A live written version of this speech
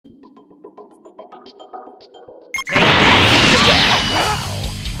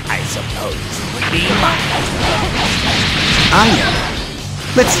suppose would be mine. I know.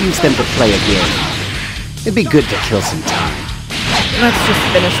 Let's use them to play a game. It'd be good to kill some time. Let's just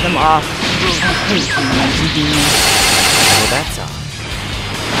finish them off. I hate humans and demons. Well, that's odd.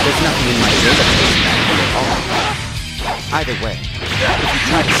 There's nothing in my database about them at all. Either way, if you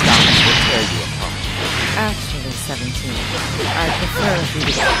try to stop us, we'll tear you apart. Actually, 17. I prefer if you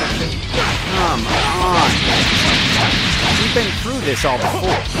get quickly. Come on. We've been through this all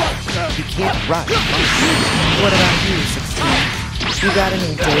before. You can't rush. What about you, 16? You got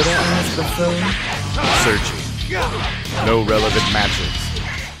any data on this buffoon? Searching. No relevant matches.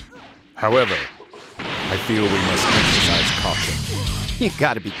 However, I feel we must exercise caution. You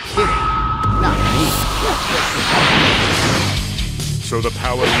gotta be kidding. Not me. So the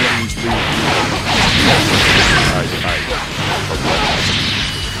power meetings lead you.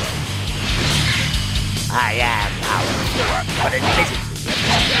 I am powerful, but admittedly,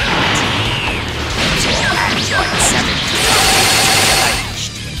 Android 17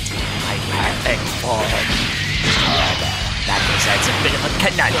 plunged into my perfect form. However, that presents a bit of a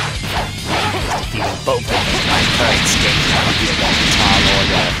conundrum. Defeating both of them in my current state would be a very tall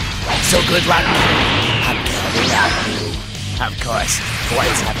order. So good luck. I'm counting on you. Of course,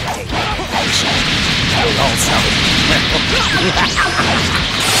 boys have to take my attention. Also,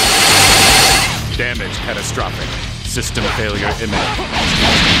 Damage catastrophic. System failure imminent.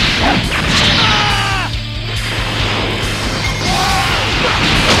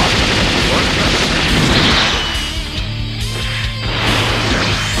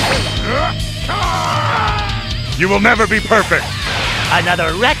 You will never be perfect!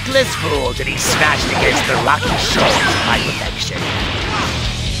 another reckless fool to be smashed against the rocky shores of my perfection.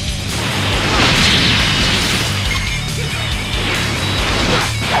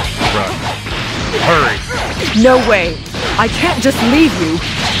 Run. Hurry! No way! I can't just leave you!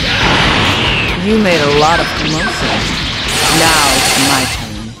 You made a lot of commotion. Now it's my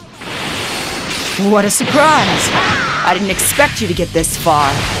turn. What a surprise! I didn't expect you to get this far.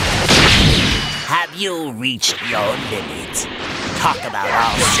 Have you reached your limit? Talk about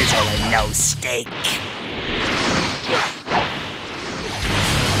all sizzle and no steak.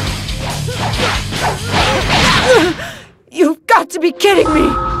 You've got to be kidding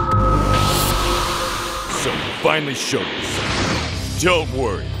me! So you finally showed yourself. Don't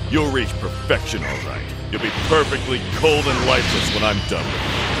worry, you'll reach perfection all right. You'll be perfectly cold and lifeless when I'm done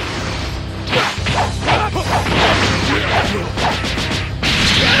with you.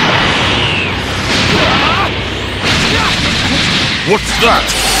 What's that?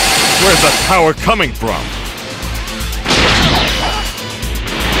 Where's that power coming from?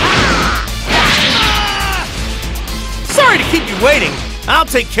 Sorry to keep you waiting. I'll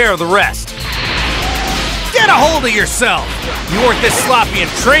take care of the rest. Get a hold of yourself! You weren't this sloppy in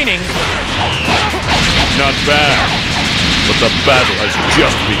training. Not bad. But the battle has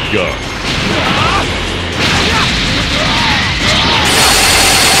just begun.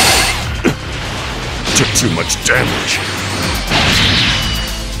 Took too much damage.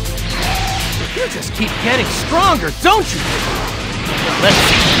 You just keep getting stronger, don't you? Let's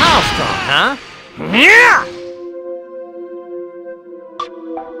see how strong, huh? Yeah!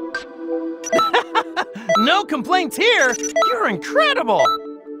 No complaints here! You're incredible!